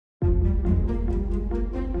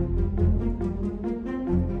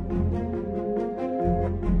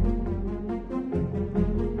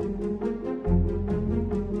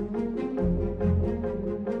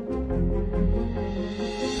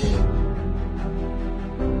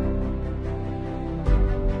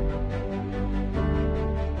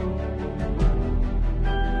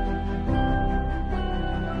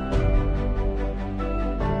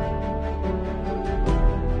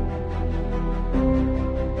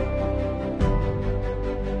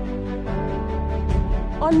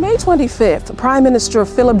On May 25th, Prime Minister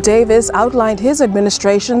Philip Davis outlined his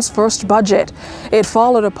administration's first budget. It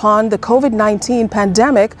followed upon the COVID-19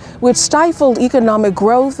 pandemic, which stifled economic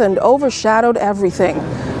growth and overshadowed everything.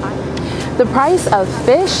 The price of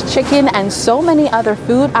fish, chicken, and so many other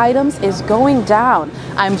food items is going down.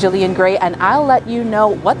 I'm Jillian Gray, and I'll let you know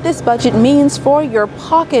what this budget means for your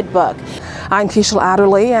pocketbook. I'm Keishel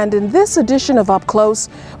Adderley, and in this edition of Up Close,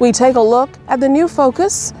 we take a look at the new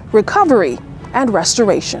focus, recovery and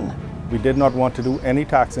restoration. We did not want to do any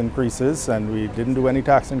tax increases, and we didn't do any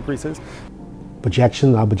tax increases. Our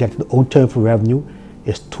projected outturn for revenue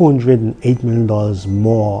is $208 million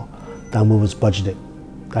more than what was budgeted.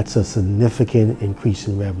 That's a significant increase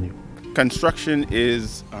in revenue. Construction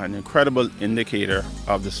is an incredible indicator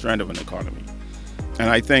of the strength of an economy. And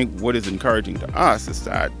I think what is encouraging to us is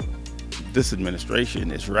that this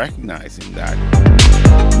administration is recognizing that.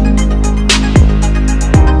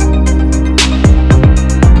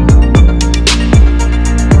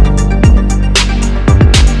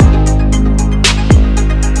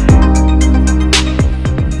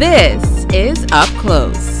 This is Up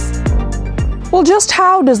Close. Well, just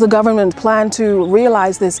how does the government plan to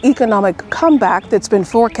realize this economic comeback that's been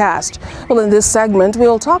forecast? Well, in this segment,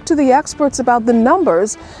 we'll talk to the experts about the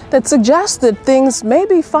numbers that suggest that things may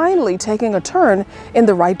be finally taking a turn in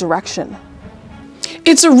the right direction.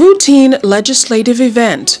 It's a routine legislative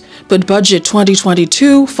event, but Budget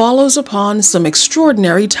 2022 follows upon some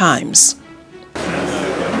extraordinary times.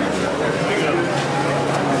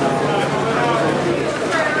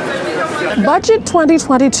 Budget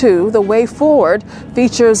 2022, the way forward,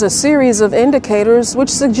 features a series of indicators which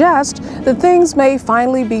suggest that things may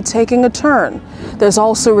finally be taking a turn. There's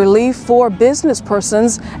also relief for business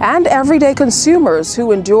persons and everyday consumers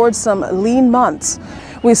who endured some lean months.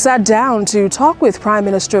 We sat down to talk with Prime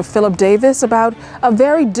Minister Philip Davis about a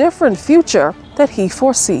very different future that he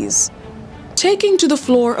foresees. Taking to the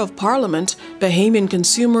floor of Parliament, Bahamian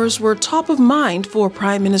consumers were top of mind for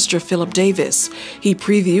Prime Minister Philip Davis. He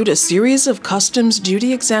previewed a series of customs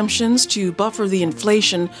duty exemptions to buffer the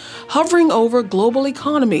inflation hovering over global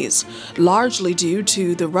economies, largely due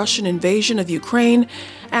to the Russian invasion of Ukraine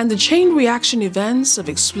and the chain reaction events of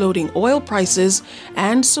exploding oil prices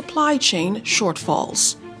and supply chain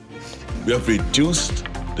shortfalls. We have reduced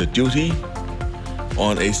the duty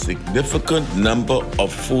on a significant number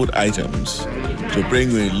of food items to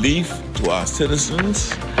bring relief to our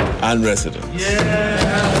citizens and residents.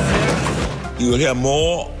 Yeah. You will hear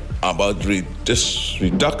more about this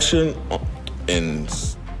reduction in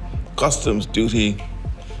customs duty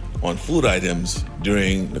on food items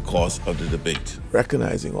during the course of the debate.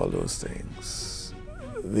 Recognizing all those things,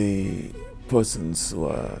 the persons who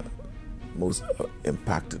are most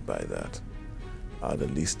impacted by that are the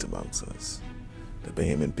least amongst us. The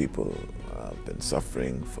Bahamian people have been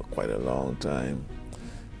suffering for quite a long time.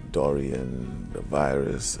 Dorian, the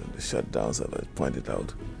virus, and the shutdowns have pointed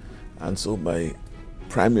out. And so my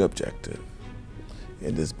primary objective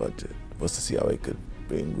in this budget was to see how I could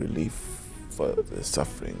bring relief for the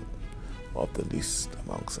suffering of the least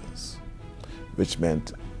amongst us, which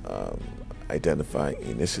meant identifying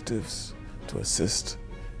initiatives to assist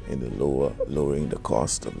in the lowering the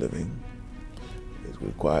cost of living. It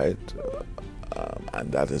required and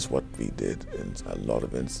that is what we did in a lot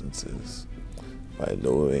of instances by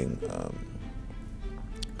lowering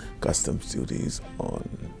customs duties on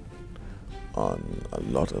a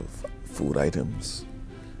lot of food items.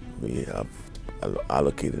 We have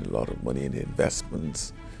allocated a lot of money in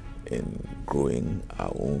investments in growing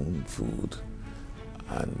our own food,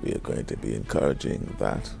 and we are going to be encouraging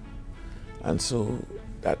that. And so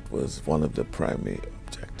that was one of the primary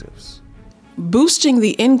objectives. Boosting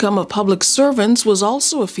the income of public servants was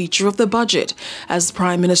also a feature of the budget, as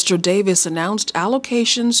Prime Minister Davis announced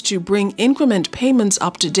allocations to bring increment payments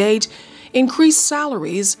up to date, increase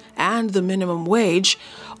salaries, and the minimum wage,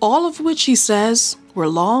 all of which he says were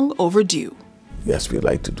long overdue. Yes, we'd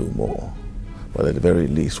like to do more, but at the very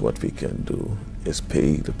least what we can do is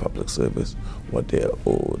pay the public service what they are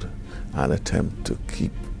owed and attempt to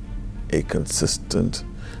keep a consistent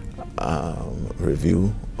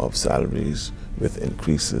review of salaries with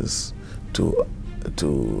increases to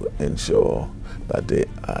ensure that they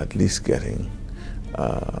are at least getting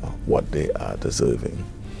what they are deserving.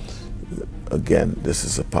 Again, this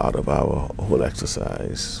is a part of our whole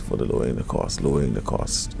exercise for the lowering the cost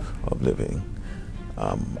of living,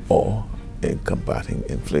 or in combating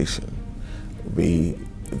inflation. The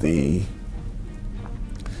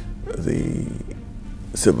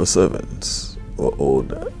civil servants were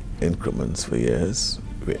owed increments for years.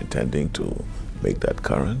 We're intending to make that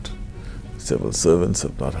current. Civil servants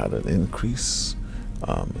have not had an increase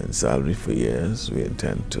in salary for years. We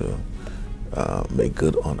intend to make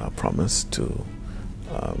good on our promise to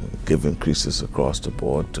give increases across the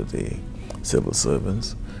board to the civil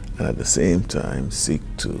servants, and at the same time seek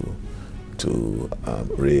to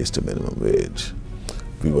raise the minimum wage.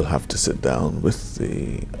 We will have to sit down with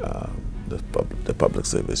the public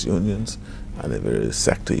service unions and the various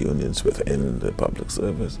sector unions within the public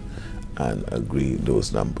service and agree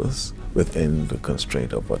those numbers within the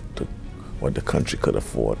constraint of what the country could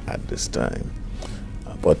afford at this time.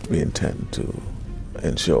 But we intend to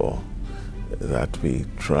ensure that we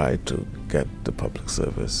try to get the public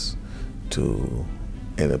service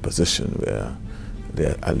in a position where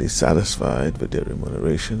they're at least satisfied with their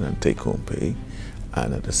remuneration and take-home pay,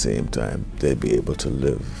 and at the same time they'll be able to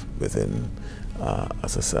live within a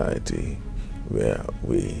society where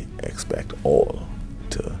we expect all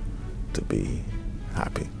to be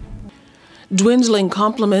happy. Dwindling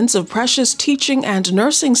complements of precious teaching and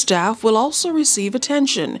nursing staff will also receive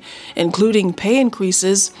attention, including pay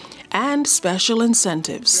increases and special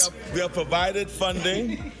incentives. We have provided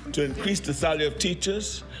funding to increase the salary of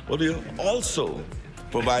teachers, but we have also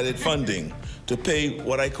provided funding to pay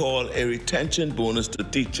what I call a retention bonus to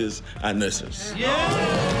teachers and nurses.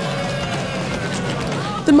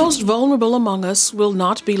 The most vulnerable among us will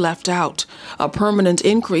not be left out. A permanent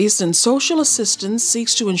increase in social assistance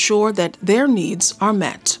seeks to ensure that their needs are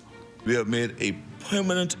met. We have made a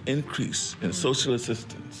permanent increase in social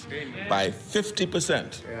assistance by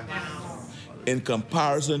 50% in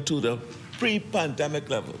comparison to the pre-pandemic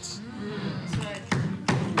levels.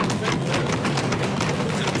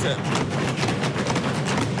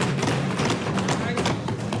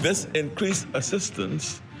 This increased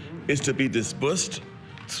assistance is to be disbursed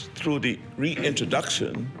through the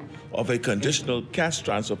reintroduction of a conditional cash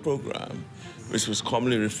transfer program, which was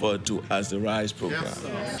commonly referred to as the RISE program.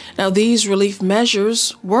 Now, these relief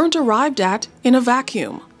measures weren't arrived at in a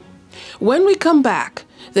vacuum. When we come back,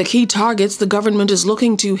 the key targets the government is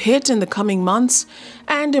looking to hit in the coming months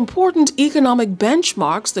and important economic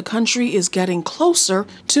benchmarks the country is getting closer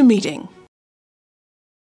to meeting.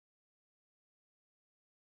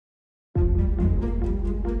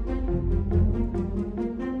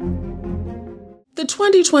 The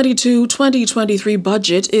 2022-2023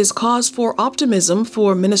 budget is cause for optimism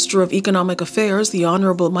for Minister of Economic Affairs, the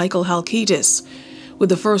Honorable Michael Halkitis. With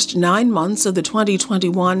the first 9 months of the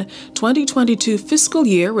 2021-2022 fiscal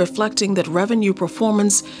year reflecting that revenue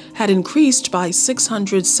performance had increased by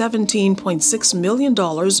 $617.6 million,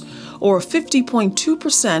 or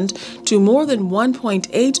 50.2%, to more than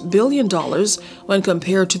 $1.8 billion when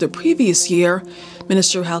compared to the previous year,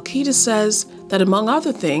 Minister Halkitis says that, among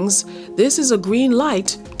other things, this is a green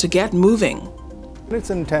light to get moving. It's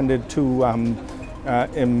intended to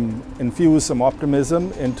infuse some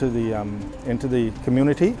optimism into the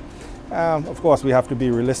community. Of course, we have to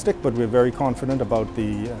be realistic, but we're very confident about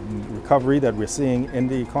the recovery that we're seeing in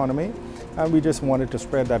the economy. And we just wanted to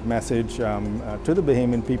spread that message to the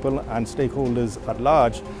Bahamian people and stakeholders at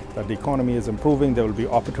large that the economy is improving. There will be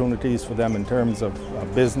opportunities for them in terms of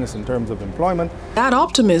business, in terms of employment. That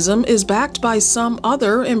optimism is backed by some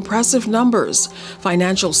other impressive numbers.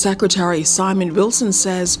 Financial Secretary Simon Wilson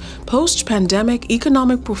says post-pandemic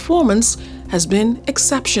economic performance has been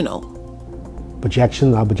exceptional. Our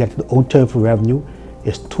projected outturn for revenue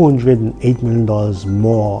is $208 million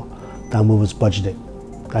more than what was budgeted.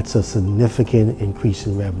 That's a significant increase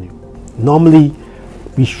in revenue. Normally,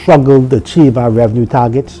 we struggle to achieve our revenue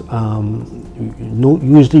targets.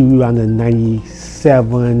 Usually we run the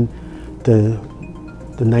 97 to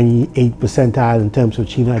the 98 percentile in terms of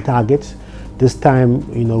achieving our targets. This time,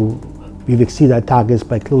 we've exceeded our targets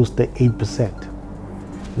by close to 8%.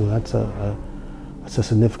 That's a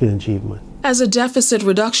significant achievement. As a deficit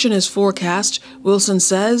reduction is forecast, Wilson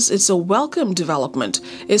says it's a welcome development,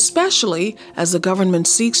 especially as the government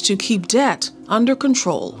seeks to keep debt under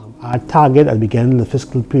control. Our target at the beginning of the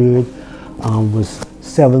fiscal period was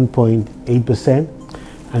 7.8%,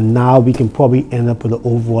 and now we can probably end up with an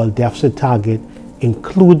overall deficit target,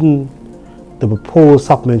 including the proposed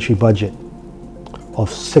supplementary budget, of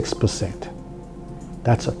 6%.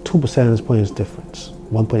 That's a 2 percentage points difference,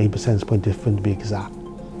 1.8 percentage point difference to be exact.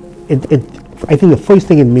 I think the first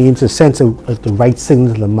thing it means is a sense of the right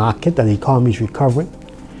signal to the market that the economy is recovering.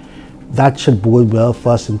 That should bode well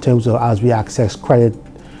for us in terms of as we access credit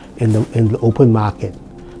in the open market.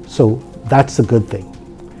 So that's a good thing.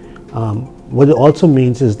 What it also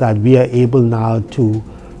means is that we are able now to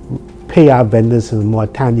pay our vendors on a more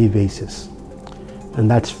timely basis. And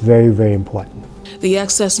that's very, very important. The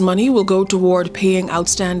excess money will go toward paying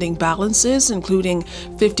outstanding balances, including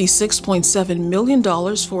 $56.7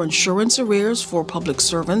 million for insurance arrears for public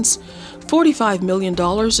servants, $45 million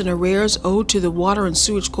in arrears owed to the Water and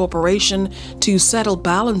Sewage Corporation to settle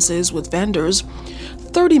balances with vendors,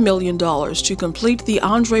 $30 million to complete the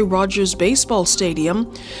Andre Rogers Baseball Stadium,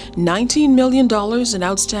 $19 million in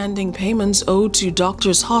outstanding payments owed to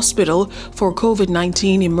Doctors Hospital for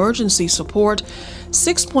COVID-19 emergency support,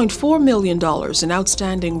 $6.4 million in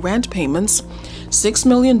outstanding rent payments, $6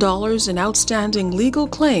 million in outstanding legal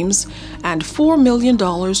claims, and $4 million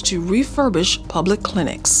to refurbish public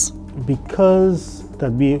clinics. Because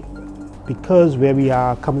where we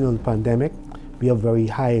are coming on the pandemic, we are very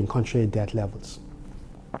high in country debt levels.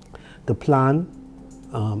 The plan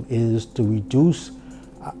is to reduce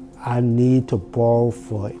our need to borrow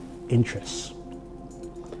for interest.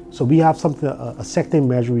 So we have something, a second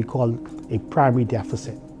measure we call a primary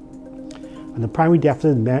deficit. And the primary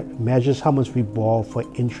deficit measures how much we borrow for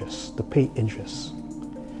interest, to pay interest.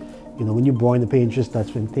 You know, when you're borrowing to pay interest,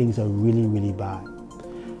 that's when things are really, really bad.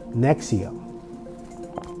 Next year,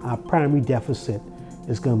 our primary deficit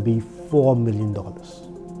is going to be $4 million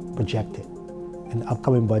projected in the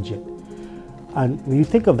upcoming budget. And when you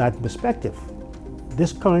think of that in perspective,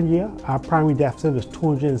 this current year, our primary deficit was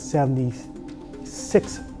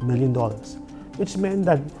 $276 million, which meant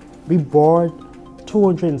that we borrowed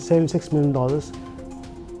 $276 million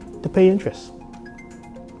to pay interest.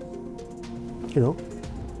 You know,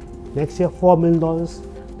 next year, $4 million,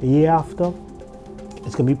 the year after,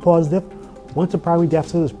 it's going to be positive. Once the primary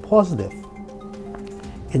deficit is positive,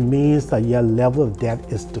 it means that your level of debt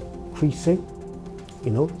is decreasing. You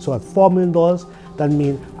know, so at $4 million, that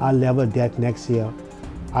means our level of debt next year,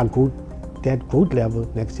 our debt growth level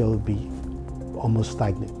next year will be almost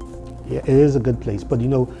stagnant. Yeah, it is a good place, but you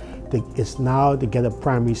know, it's now to get a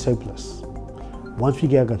primary surplus. Once we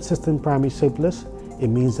get a consistent primary surplus, it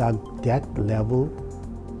means our debt level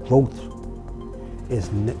growth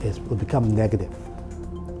will become negative,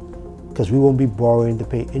 because we won't be borrowing to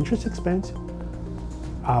pay interest expense.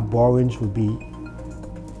 Our borrowings will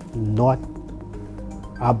not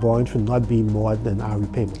be more than our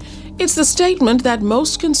repayments. It's the statement that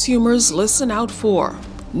most consumers listen out for.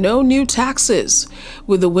 No new taxes.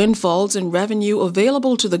 With the windfalls in revenue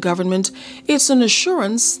available to the government, it's an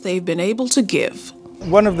assurance they've been able to give.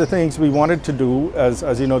 One of the things we wanted to do, as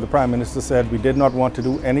you know, the Prime Minister said, we did not want to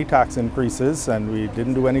do any tax increases, and we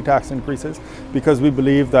didn't do any tax increases because we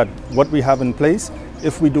believe that what we have in place,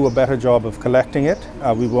 if we do a better job of collecting it,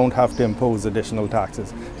 we won't have to impose additional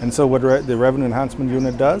taxes. And so what the Revenue Enhancement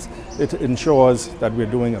Unit does, it ensures that we're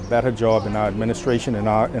doing a better job in our administration, in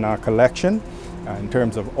our collection, in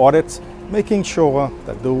terms of audits, making sure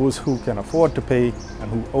that those who can afford to pay and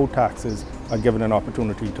who owe taxes are given an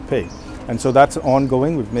opportunity to pay. And so that's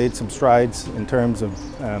ongoing. We've made some strides in terms of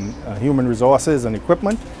human resources and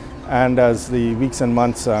equipment. And as the weeks and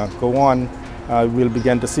months go on, we'll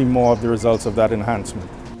begin to see more of the results of that enhancement.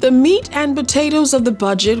 The meat and potatoes of the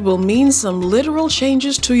budget will mean some literal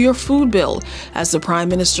changes to your food bill, as the Prime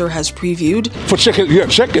Minister has previewed. For chicken, yeah,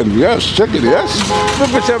 chicken, yes.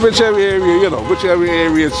 Whichever area, whichever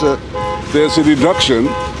area there's a deduction,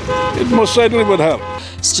 it most certainly would help.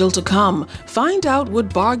 Still to come, find out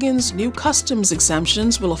what bargains new customs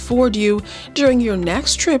exemptions will afford you during your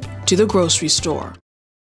next trip to the grocery store.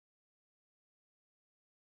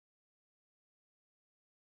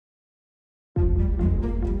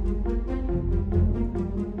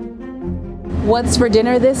 What's for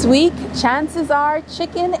dinner this week? Chances are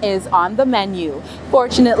chicken is on the menu.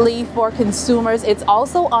 Fortunately for consumers, it's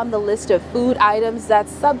also on the list of food items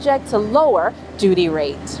that's subject to lower duty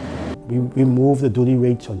rate. We moved the duty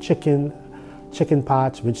rates on chicken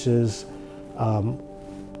parts, which is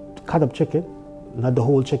cut up chicken, not the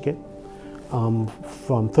whole chicken,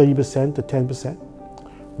 from 30% to 10%.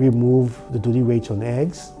 We moved the duty rates on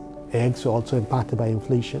eggs. Eggs are also impacted by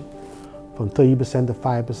inflation, from 30% to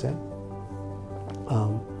 5%.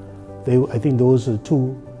 I think those are the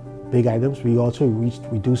two big items. We also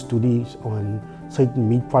reduced duties on certain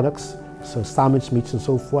meat products, so sandwich meats and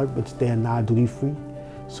so forth, which they are now duty free.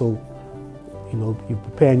 So, you know, you're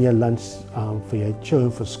preparing your lunch for your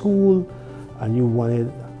children for school, and you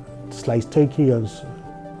wanted sliced turkey and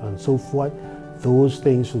so forth. Those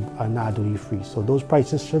things are now duty free. So those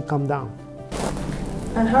prices should come down.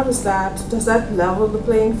 And how does that level the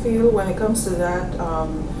playing field when it comes to that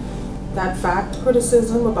fat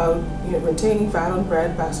criticism about retaining fat on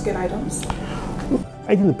bread basket items?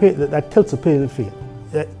 I think that tilts the playing field.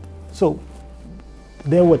 So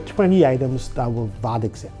there were 20 items that were VAT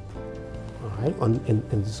exempt, all right, in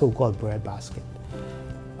the so-called bread basket.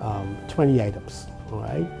 20 items, all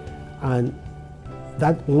right? And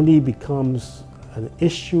that only becomes an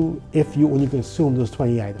issue if you only consume those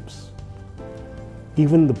 20 items.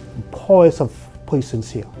 Even the poorest of persons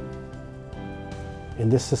here in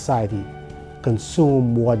this society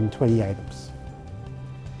consume more than 20 items.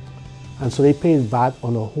 And so they pay VAT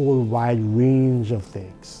on a whole wide range of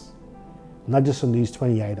things, not just on these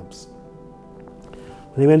 20 items.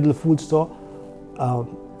 When they went to the food store,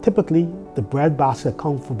 typically the bread basket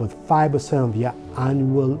accounts for about 5% of your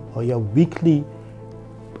annual or your weekly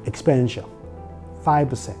expenditure,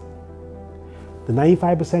 5%. The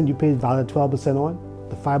 95% you pay VAT 12% on,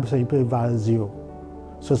 the 5% you pay VAT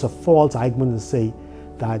 0. So it's a false argument to say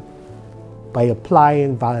that by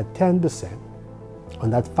applying VAT 10% on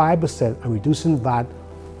that 5% and reducing VAT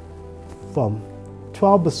from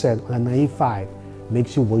 12% on a 95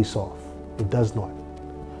 makes you worse off. It does not.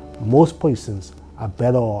 Most persons are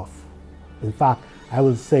better off. In fact, I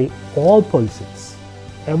would say all persons,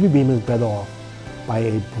 every Bahamian is better off by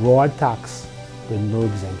a broad tax with no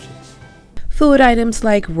exemptions. Food items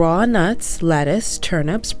like raw nuts, lettuce,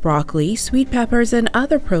 turnips, broccoli, sweet peppers, and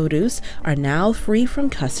other produce are now free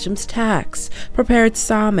from customs tax. Prepared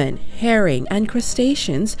salmon, herring, and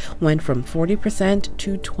crustaceans went from 40%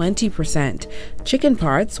 to 20%. Chicken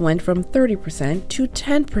parts went from 30% to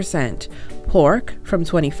 10%. Pork from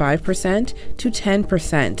 25% to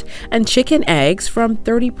 10%, and chicken eggs from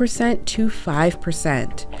 30% to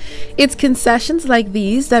 5%. It's concessions like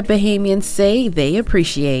these that Bahamians say they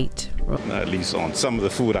appreciate. At least on some of the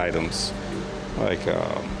food items, like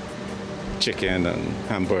chicken and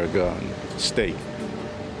hamburger and steak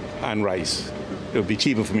and rice. It would be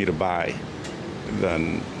cheaper for me to buy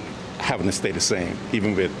than having to stay the same,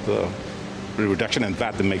 even with the reduction in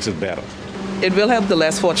VAT that makes it better. It will help the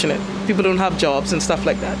less fortunate. People don't have jobs and stuff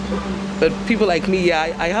like that. But people like me,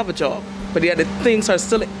 yeah, I have a job. But yeah, the things are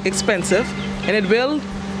still expensive, and it will,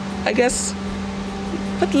 I guess,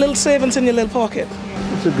 put little savings in your little pocket.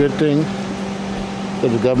 It's a good thing that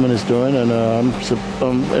the government is doing, and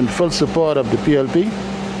I'm in full support of the PLP.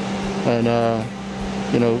 And,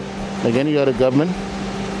 you know, like any other government,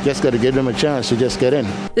 just got to give them a chance to just get in.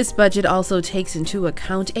 This budget also takes into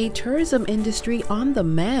account a tourism industry on the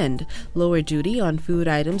mend. Lower duty on food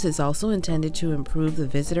items is also intended to improve the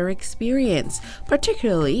visitor experience,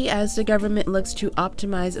 particularly as the government looks to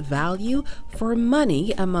optimize value for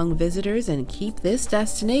money among visitors and keep this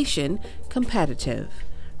destination competitive.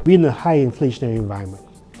 We're in a high inflationary environment.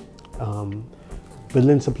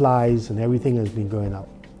 Building supplies and everything has been going up.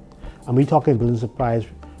 And we're talking building supplies,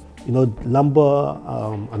 you know, lumber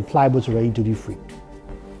and plywoods are already duty free.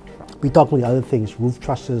 We talk about the other things, roof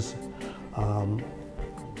trusses, all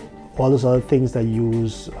those other things that you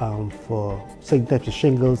use for certain types of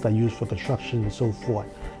shingles that are used for construction and so forth.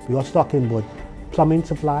 We're also talking about plumbing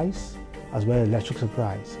supplies as well as electric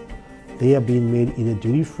supplies. They are being made either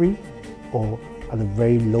duty free or at a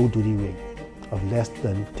very low duty rate of less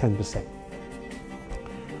than 10%.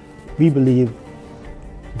 We believe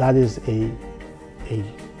that is a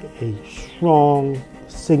strong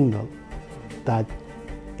signal that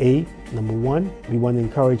number one, we want to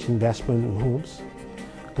encourage investment in homes,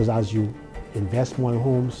 because as you invest more in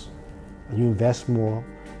homes and you invest more,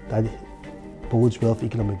 that bodes well for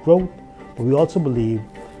economic growth. But we also believe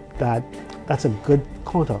that that's a good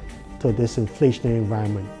counter to this inflationary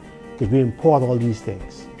environment, because we import all these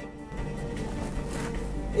things.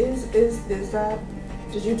 Is that,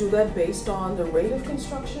 did you do that based on the rate of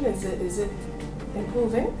construction? Is it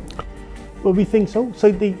improving? Well, we think so.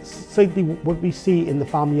 Certainly what we see in the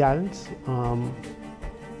family islands,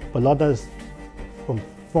 a lot of from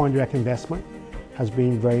foreign direct investment has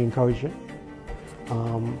been very encouraging.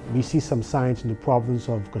 We see some signs in the province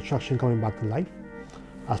of construction coming back to life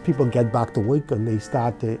as people get back to work and they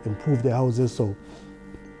start to improve their houses, so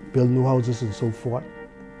build new houses and so forth.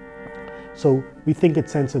 So we think it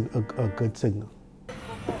sends a good signal.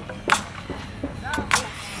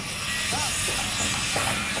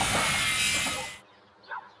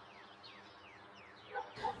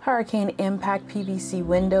 Hurricane impact PVC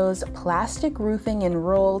windows, plastic roofing in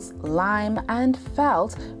rolls, lime, and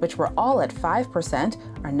felt, which were all at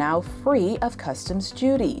 5%, are now free of customs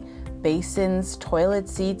duty. Basins, toilet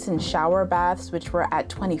seats, and shower baths, which were at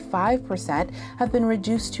 25%, have been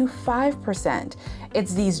reduced to 5%.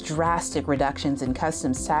 It's these drastic reductions in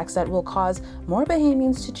customs tax that will cause more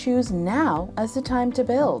Bahamians to choose now as the time to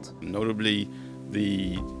build. Notably,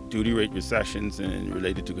 the duty rate recessions and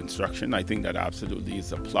related to construction, I think that absolutely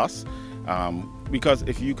is a plus. Because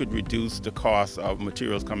if you could reduce the cost of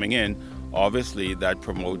materials coming in, obviously that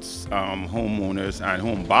promotes homeowners and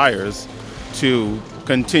home buyers to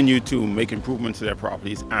continue to make improvements to their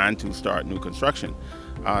properties and to start new construction.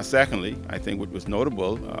 Secondly, I think what was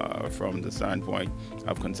notable from the standpoint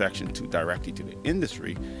of concession directly to the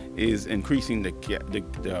industry is increasing the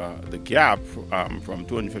gap from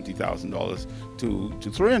 $250,000 to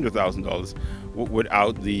 $300,000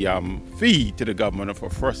 without the fee to the government for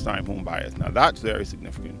first-time home buyers. Now that's very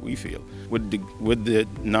significant, we feel. With the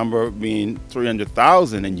number being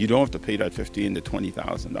 $300,000 and you don't have to pay that $15,000 to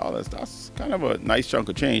 $20,000, that's kind of a nice chunk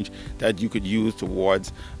of change that you could use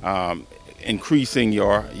towards increasing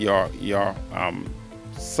your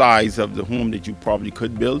size of the home that you probably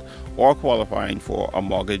could build, or qualifying for a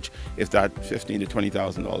mortgage if that $15,000 to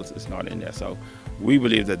 $20,000 is not in there. So we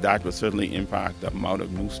believe that that will certainly impact the amount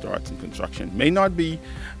of new starts in construction. May not be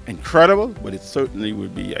incredible, but it certainly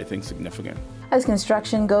would be, I think, significant. As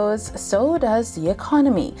construction goes, so does the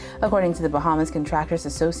economy, according to the Bahamas Contractors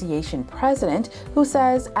Association president, who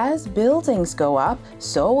says as buildings go up,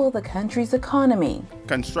 so will the country's economy.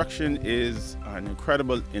 Construction is an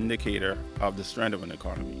incredible indicator of the strength of an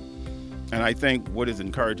economy. And I think what is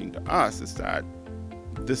encouraging to us is that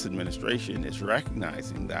this administration is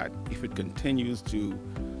recognizing that if it continues to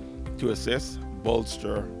assist,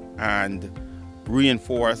 bolster, and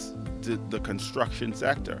reinforce the construction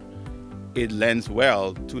sector, it lends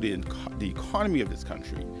well to the economy of this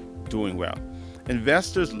country doing well.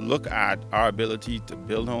 Investors look at our ability to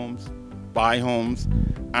build homes, buy homes,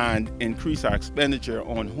 and increase our expenditure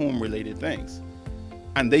on home-related things.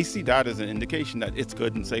 And they see that as an indication that it's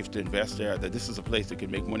good and safe to invest there, that this is a place that can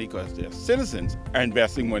make money because their citizens are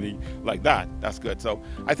investing money like that. That's good. So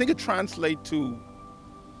I think it translates to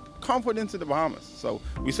confidence in the Bahamas. So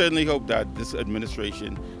we certainly hope that this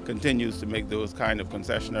administration continues to make those kind of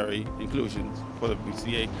concessionary inclusions for the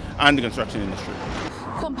BCA and the construction industry.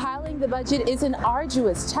 Compiling the budget is an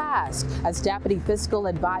arduous task. As Deputy Fiscal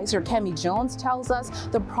Advisor Kemi Jones tells us,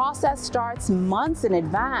 the process starts months in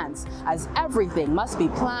advance, as everything must be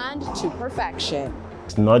planned to perfection.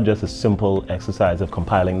 It's not just a simple exercise of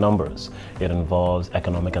compiling numbers. It involves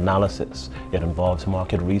economic analysis. It involves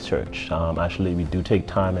market research. Actually, we do take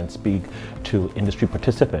time and speak to industry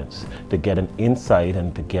participants to get an insight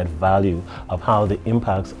and to get value of how the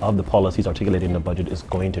impacts of the policies articulated in the budget is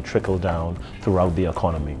going to trickle down throughout the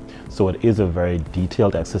economy. So it is a very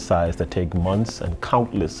detailed exercise that takes months and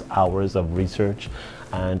countless hours of research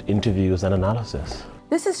and interviews and analysis.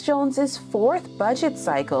 This is Jones's fourth budget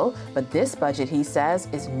cycle, but this budget, he says,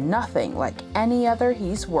 is nothing like any other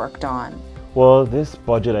he's worked on. Well, this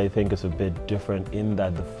budget, I think, is a bit different in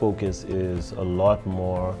that the focus is a lot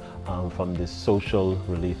more from the social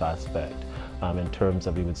relief aspect. In terms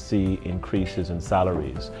of, we would see increases in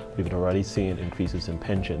salaries. We've already seen increases in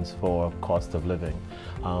pensions for cost of living.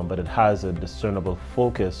 But it has a discernible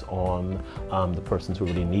focus on the persons who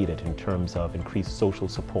really need it in terms of increased social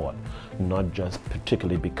support, not just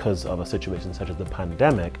particularly because of a situation such as the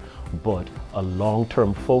pandemic, but a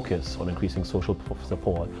long-term focus on increasing social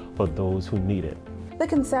support for those who need it. The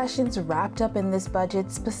concessions wrapped up in this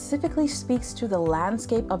budget specifically speaks to the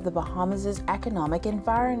landscape of the Bahamas' economic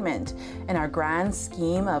environment. In our grand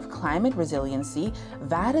scheme of climate resiliency,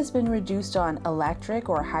 VAT has been reduced on electric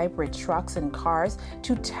or hybrid trucks and cars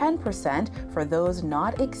to 10% for those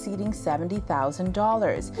not exceeding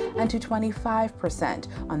 $70,000 and to 25%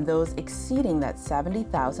 on those exceeding that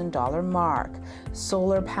 $70,000 mark.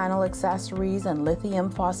 Solar panel accessories and lithium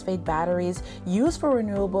phosphate batteries used for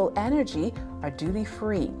renewable energy are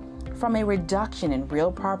duty-free. From a reduction in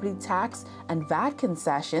real property tax and VAT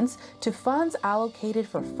concessions to funds allocated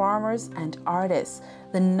for farmers and artists,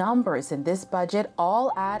 the numbers in this budget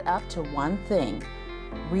all add up to one thing: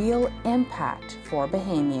 real impact for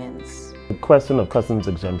Bahamians. The question of customs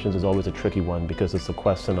exemptions is always a tricky one because it's a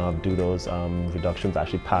question of, do those reductions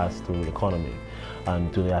actually pass through the economy,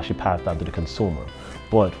 and do they actually pass down to the consumer?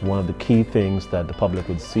 But one of the key things that the public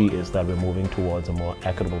would see is that we're moving towards a more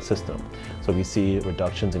equitable system. So we see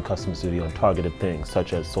reductions in customs duty on targeted things,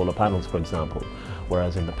 such as solar panels, for example.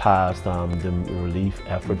 Whereas in the past, the relief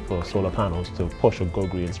effort for solar panels to push a Go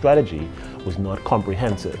Green strategy was not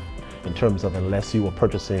comprehensive, in terms of unless you were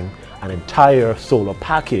purchasing an entire solar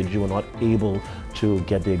package, you were not able to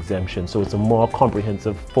get the exemption. So it's a more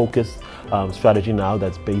comprehensive, focused strategy now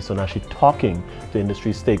that's based on actually talking to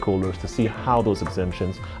industry stakeholders to see how those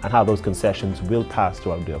exemptions and how those concessions will pass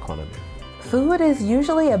throughout the economy. Food is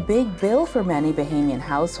usually a big bill for many Bahamian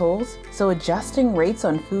households, so adjusting rates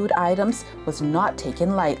on food items was not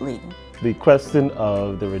taken lightly. The question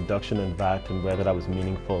of the reduction in VAT and whether that was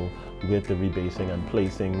meaningful with the rebasing and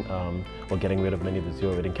placing or getting rid of many of the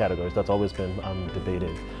zero rating categories. That's always been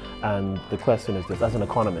debated. And the question is this: as an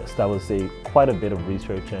economist, I would say quite a bit of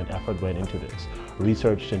research and effort went into this.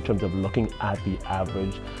 Research in terms of looking at the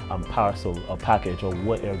average parcel or package, or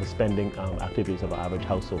what are the spending activities of an average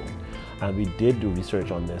household. And we did do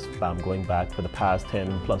research on this going back for the past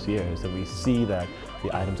 10+ years, and we see that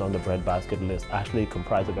the items on the breadbasket list actually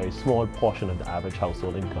comprise a very small portion of the average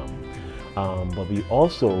household income. But we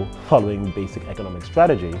also, following basic economic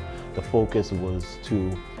strategy, the focus was to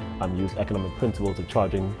use economic principles of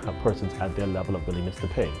charging persons at their level of willingness to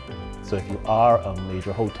pay. So if you are a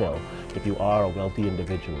major hotel, if you are a wealthy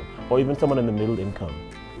individual, or even someone in the middle income,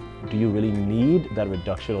 do you really need that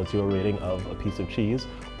reduction or zero rating of a piece of cheese?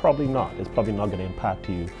 Probably not. It's probably not going to impact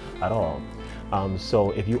you at all.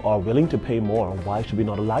 So if you are willing to pay more, why should we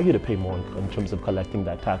not allow you to pay more in terms of collecting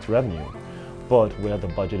that tax revenue? But where the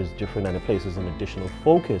budget is different and it places an additional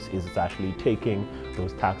focus is it's actually taking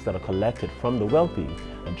those taxes that are collected from the wealthy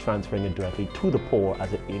and transferring it directly to the poor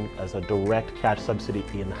as a direct cash subsidy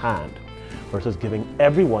in hand, versus giving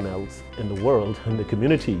everyone else in the world, in the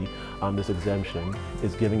community, this exemption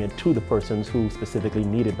is giving it to the persons who specifically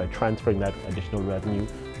need it by transferring that additional revenue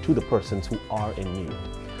to the persons who are in need.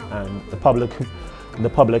 And the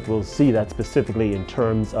public will see that specifically in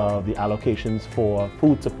terms of the allocations for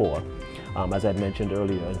food support, as I mentioned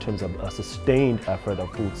earlier, in terms of a sustained effort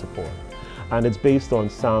of food support. And it's based on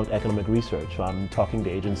sound economic research. I'm talking to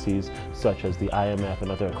agencies such as the IMF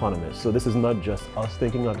and other economists. So this is not just us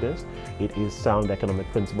thinking of this, it is sound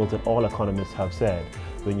economic principles that all economists have said.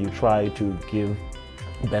 When you try to give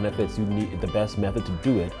benefits, you need the best method to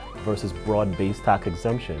do it versus broad-based tax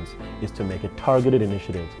exemptions is to make it targeted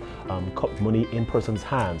initiatives, money in person's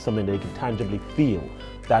hands, something they can tangibly feel.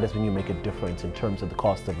 That is when you make a difference in terms of the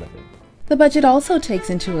cost of living. The budget also takes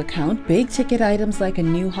into account big-ticket items like a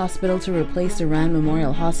new hospital to replace the Rand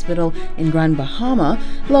Memorial Hospital in Grand Bahama,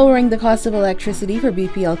 lowering the cost of electricity for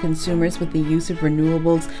BPL consumers with the use of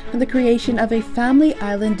renewables, and the creation of a Family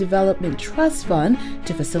Island Development Trust Fund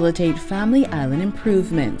to facilitate Family Island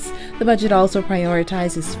improvements. The budget also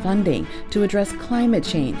prioritizes funding to address climate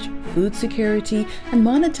change, food security, and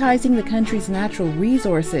monetizing the country's natural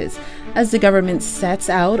resources. As the government sets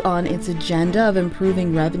out on its agenda of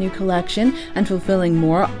improving revenue collection and fulfilling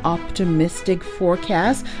more optimistic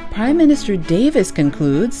forecasts, Prime Minister Davis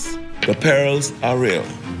concludes, "The perils are real,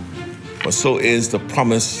 but so is the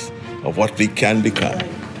promise of what we can become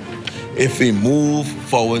if we move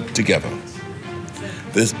forward together.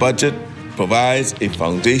 This budget provides a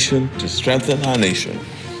foundation to strengthen our nation,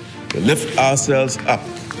 to lift ourselves up,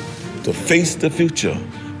 to face the future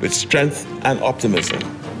with strength and optimism.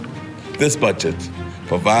 This budget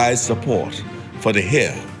provides support for the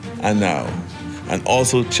here and now, and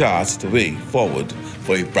also charts the way forward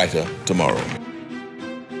for a brighter tomorrow."